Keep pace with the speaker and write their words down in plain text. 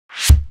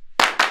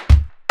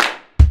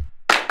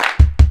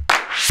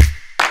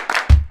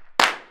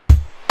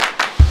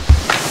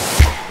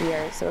We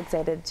are so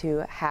excited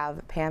to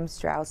have Pam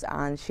Strauch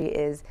on. She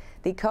is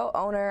the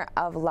co-owner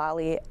of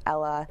Lolly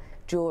Ella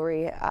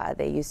Jewelry.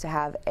 They used to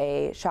have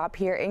a shop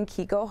here in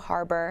Kiko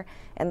Harbor,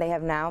 and they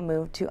have now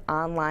moved to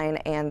online,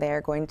 and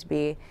they're going to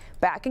be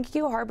back in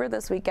Kiko Harbor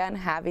this weekend,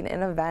 having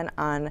an event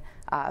on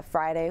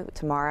Friday,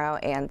 tomorrow,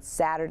 and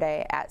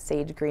Saturday at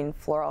Sage Green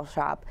Floral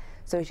Shop.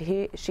 So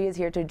she is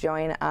here to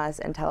join us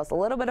and tell us a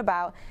little bit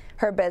about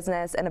her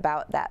business and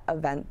about that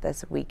event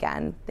this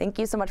weekend. Thank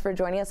you so much for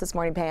joining us this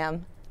morning,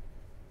 Pam.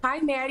 Hi,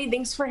 Maddie.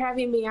 Thanks for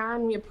having me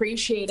on. We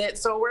appreciate it.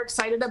 So we're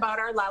excited about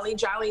our Lolly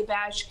Jolly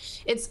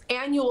Bash. It's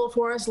annual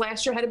for us.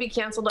 Last year had to be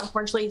canceled,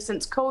 unfortunately,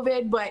 since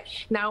COVID, but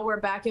now we're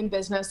back in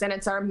business, and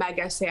it's our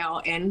mega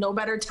sale. And no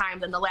better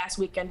time than the last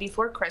weekend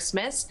before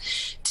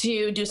Christmas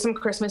to do some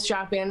Christmas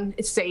shopping,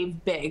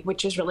 save big,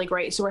 which is really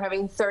great. So we're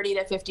having 30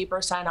 to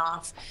 50%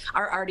 off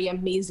our already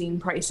amazing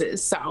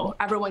prices. So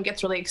everyone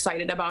gets really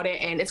excited about it,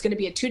 and it's going to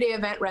be a 2-day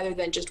event rather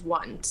than just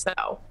one.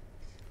 So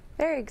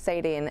very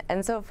exciting.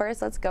 And so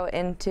first, let's go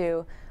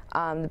into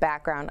the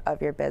background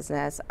of your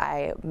business.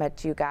 I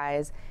met you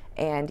guys,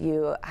 and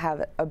you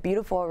have a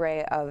beautiful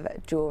array of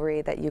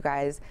jewelry that you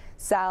guys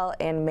sell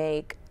and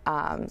make.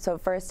 So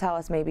first, tell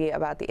us maybe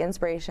about the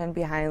inspiration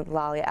behind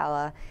Lolly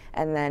Ella,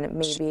 and then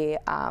maybe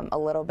a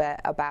little bit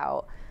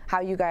about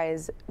how you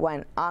guys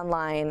went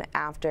online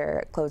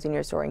after closing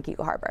your store in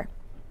Kiko Harbor.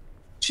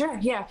 Sure,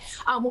 yeah.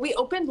 Well, we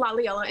opened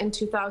Lolly Ella in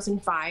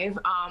 2005.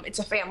 It's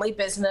a family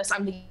business.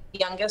 I'm the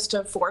youngest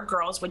of 4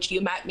 girls, which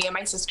you met me and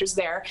my sisters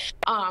there,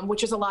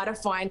 which is a lot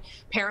of fun.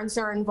 Parents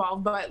are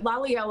involved, but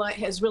Lolly Ella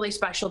is really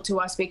special to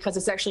us because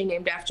it's actually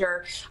named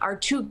after our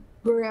 2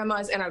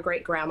 grandmas and our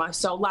great grandma.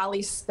 So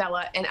Lolly,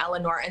 Stella, and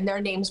Eleanor, and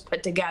their names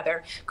put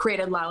together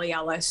created Lolly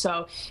Ella.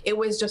 So it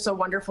was just a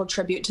wonderful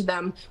tribute to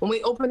them. When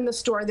we opened the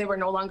store, they were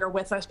no longer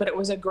with us, but it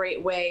was a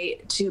great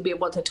way to be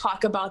able to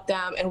talk about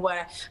them and what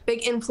a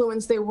big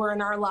influence they were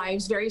in our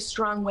lives. Very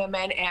strong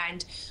women,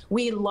 and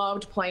we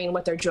loved playing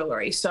with their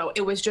jewelry. So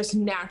it was just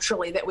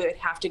naturally that we would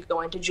have to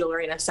go into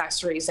jewelry and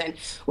accessories. And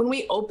when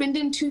we opened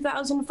in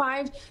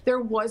 2005,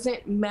 there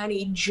wasn't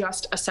many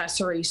just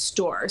accessory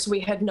stores. We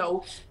had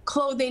no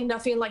clothing,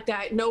 nothing like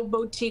that, no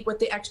boutique with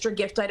the extra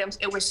gift items.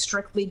 It was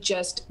strictly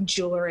just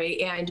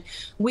jewelry. And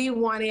we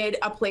wanted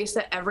a place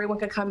that everyone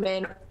could come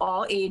in,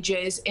 all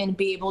ages, and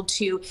be able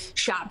to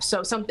shop.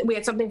 So we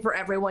had something for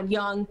everyone,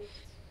 young,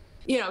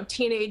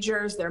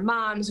 teenagers, their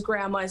moms,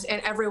 grandmas,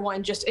 and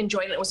everyone just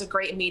enjoyed it. It was a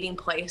great meeting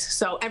place.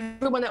 So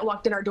everyone that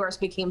walked in our doors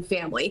became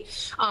family.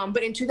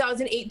 But in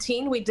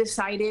 2018, we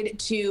decided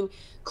to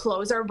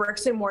close our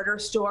bricks and mortar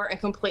store and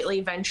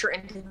completely venture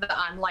into the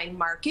online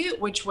market,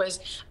 which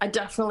was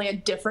definitely a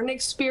different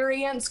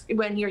experience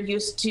when you're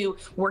used to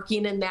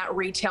working in that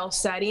retail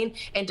setting,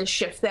 and to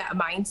shift that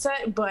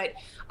mindset. But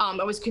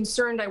I was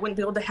concerned I wouldn't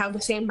be able to have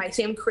my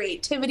same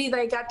creativity that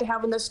I got to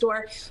have in the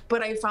store,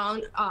 but I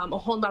found a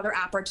whole nother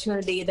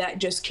opportunity that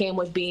just came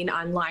with being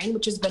online,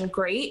 which has been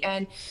great.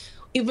 And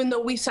even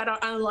though we set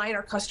out online,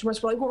 our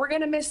customers were like, well, we're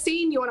going to miss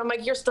seeing you. And I'm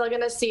like, you're still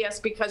going to see us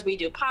because we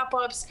do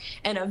pop-ups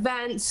and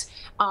events.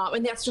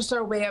 And that's just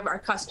our way of our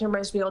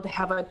customers be able to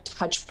have a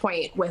touch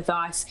point with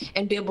us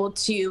and be able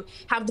to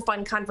have the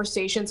fun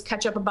conversations,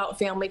 catch up about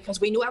family, because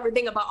we knew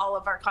everything about all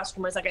of our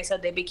customers. Like I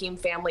said, they became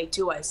family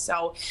to us.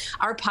 So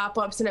our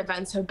pop-ups and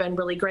events have been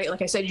really great.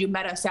 Like I said, you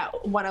met us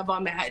at one of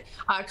them at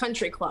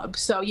Country Club.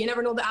 So you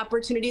never know the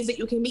opportunities that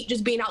you can meet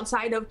just being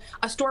outside of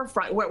a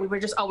storefront where we were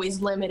just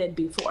always limited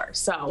before.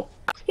 So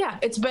yeah,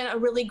 it's been a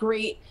really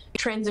great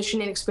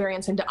transitioning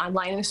experience into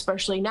online, and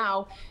especially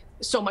now,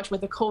 so much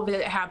with the COVID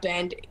that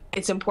happened,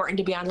 it's important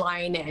to be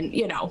online and,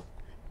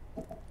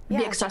 be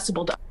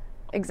accessible to.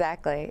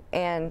 Exactly.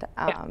 And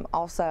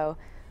also,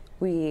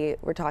 we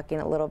were talking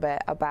a little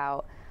bit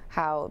about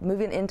how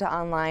moving into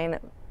online,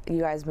 you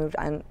guys moved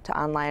on to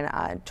online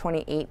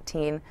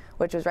 2018,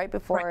 which was right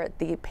before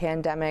the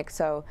pandemic.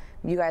 So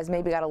you guys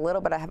maybe got a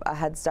little bit of a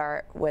head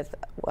start with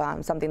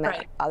something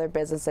that other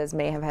businesses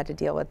may have had to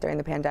deal with during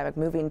the pandemic,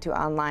 moving to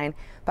online.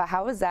 But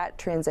how was that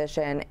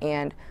transition?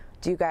 And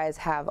do you guys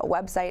have a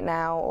website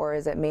now, or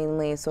is it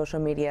mainly social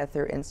media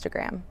through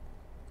Instagram?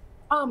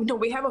 No,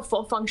 we have a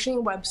full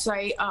functioning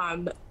website.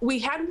 We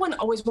had one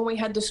always when we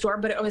had the store,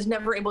 but I was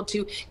never able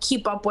to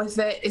keep up with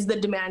it, is the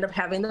demand of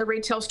having the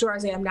retail store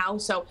as I am now.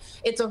 So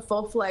it's a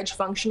full-fledged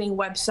functioning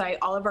website.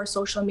 All of our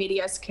social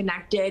media is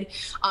connected.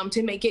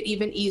 To make it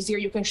even easier,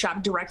 you can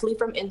shop directly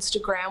from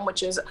Instagram,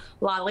 which is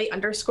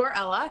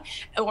Lolly_Ella,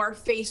 or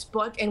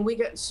Facebook. And we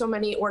get so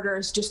many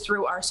orders just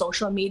through our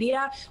social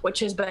media, which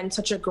has been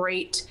such a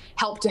great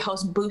help to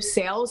help boost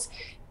sales.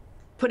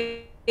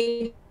 Putting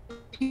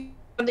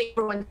something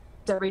everyone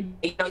every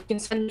day. You can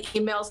send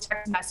emails,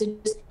 text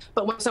messages,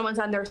 but when someone's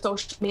on their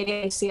social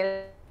media and see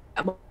it,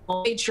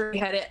 we'll make sure you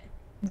had it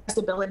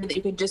ability that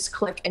you could just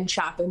click and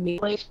shop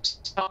immediately.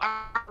 So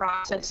our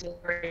process is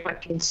very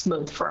quick and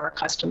smooth for our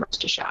customers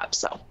to shop.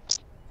 So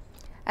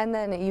And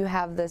then you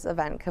have this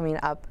event coming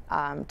up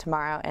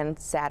tomorrow and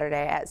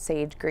Saturday at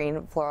Sage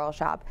Green Floral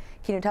Shop.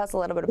 Can you tell us a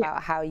little bit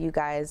about how you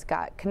guys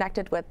got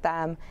connected with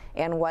them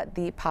and what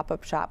the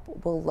pop-up shop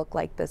will look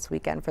like this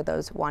weekend for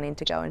those wanting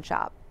to go and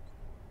shop?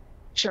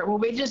 Sure. Well,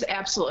 we just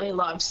absolutely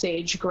love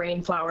Sage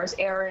Green Flowers.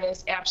 Erin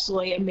is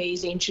absolutely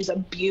amazing. She's a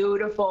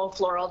beautiful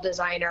floral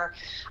designer.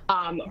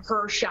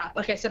 Her shop,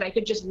 like I said, I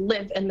could just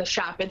live in the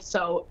shop. It's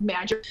so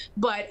magic.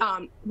 But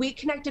we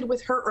connected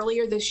with her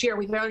earlier this year.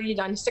 We've already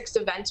done 6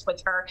 events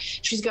with her.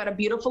 She's got a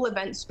beautiful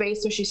event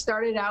space. So she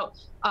started out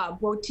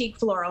boutique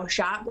floral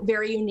shop,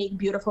 very unique,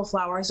 beautiful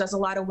flowers, does a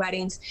lot of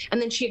weddings.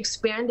 And then she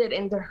expanded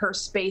into her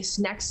space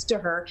next to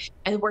her,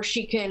 and where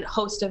she can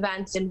host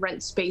events and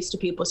rent space to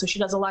people. So she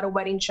does a lot of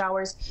wedding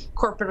showers,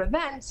 corporate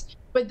events.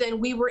 But then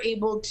we were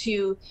able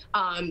to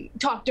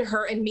talk to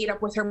her and meet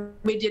up with her.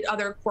 We did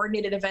other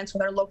coordinated events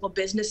with our local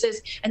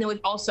businesses, and then we've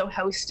also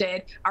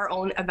hosted our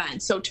own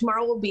events. So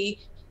tomorrow will be,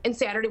 and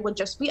Saturday will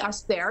just be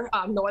us there.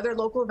 No other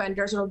local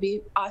vendors. It'll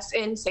be us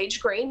in Sage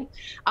Green.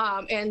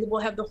 And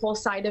we'll have the whole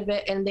side of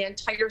it, and the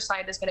entire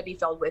side is going to be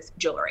filled with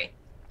jewelry.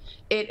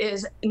 It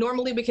is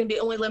normally we can be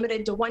only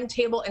limited to 1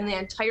 table, and the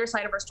entire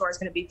side of our store is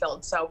going to be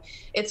filled. So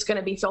it's going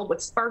to be filled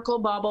with sparkle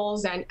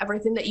bubbles and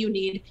everything that you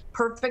need.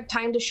 Perfect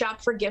time to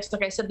shop for gifts.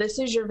 Like I said, this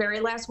is your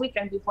very last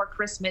weekend before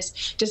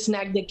Christmas to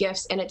snag the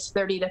gifts, and it's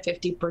 30 to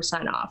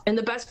 50% off. And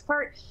the best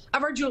part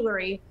of our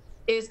jewelry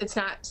is it's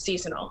not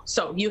seasonal.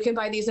 So you can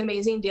buy these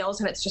amazing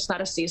deals, and it's just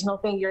not a seasonal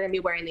thing. You're going to be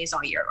wearing these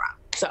all year round.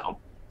 So,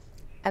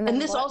 and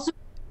this also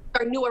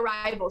are new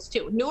arrivals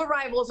too. New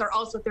arrivals are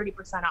also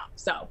 30% off.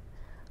 So.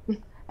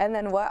 And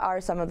then what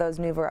are some of those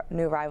new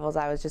arrivals?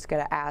 I was just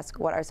going to ask,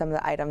 what are some of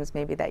the items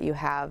maybe that you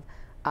have,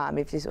 if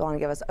you just want to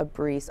give us a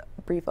brief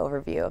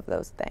overview of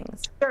those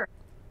things? Sure.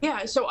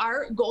 Yeah, so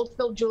our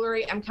gold-filled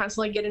jewelry, I'm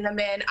constantly getting them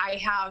in. I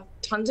have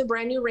tons of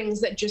brand new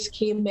rings that just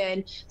came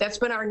in. That's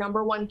been our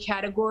 #1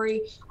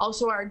 category.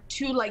 Also, our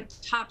 2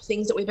 top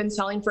things that we've been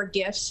selling for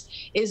gifts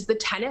is the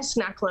tennis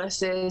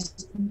necklace is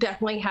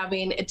definitely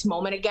having its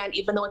moment again,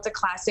 even though it's a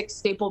classic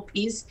staple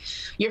piece.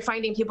 You're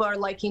finding people are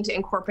liking to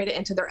incorporate it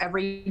into their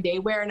everyday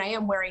wear, and I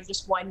am wearing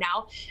just one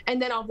now. And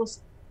then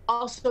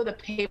also the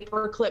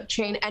paper clip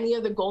chain, any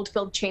of the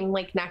gold-filled chain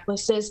link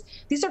necklaces.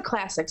 These are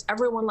classics.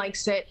 Everyone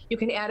likes it. You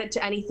can add it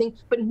to anything,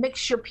 but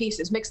mix your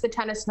pieces. Mix the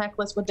tennis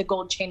necklace with the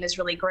gold chain is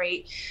really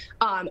great.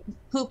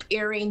 Hoop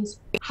earrings,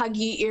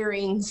 huggy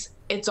earrings.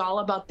 It's all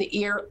about the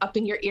ear, up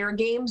in your ear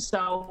game.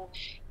 So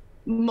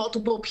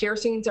multiple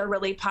piercings are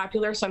really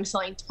popular. So I'm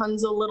selling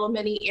tons of little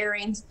mini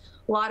earrings.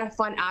 A lot of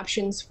fun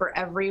options for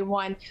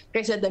everyone.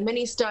 Like I said, the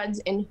mini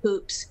studs and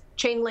hoops,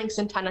 chain links,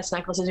 and tennis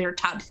necklaces are your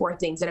top 4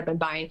 things that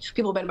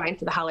people have been buying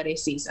for the holiday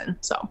season.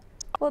 So,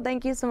 well,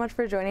 thank you so much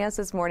for joining us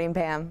this morning,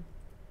 Pam.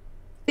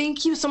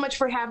 Thank you so much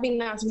for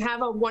having us, and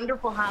have a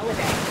wonderful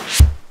holiday.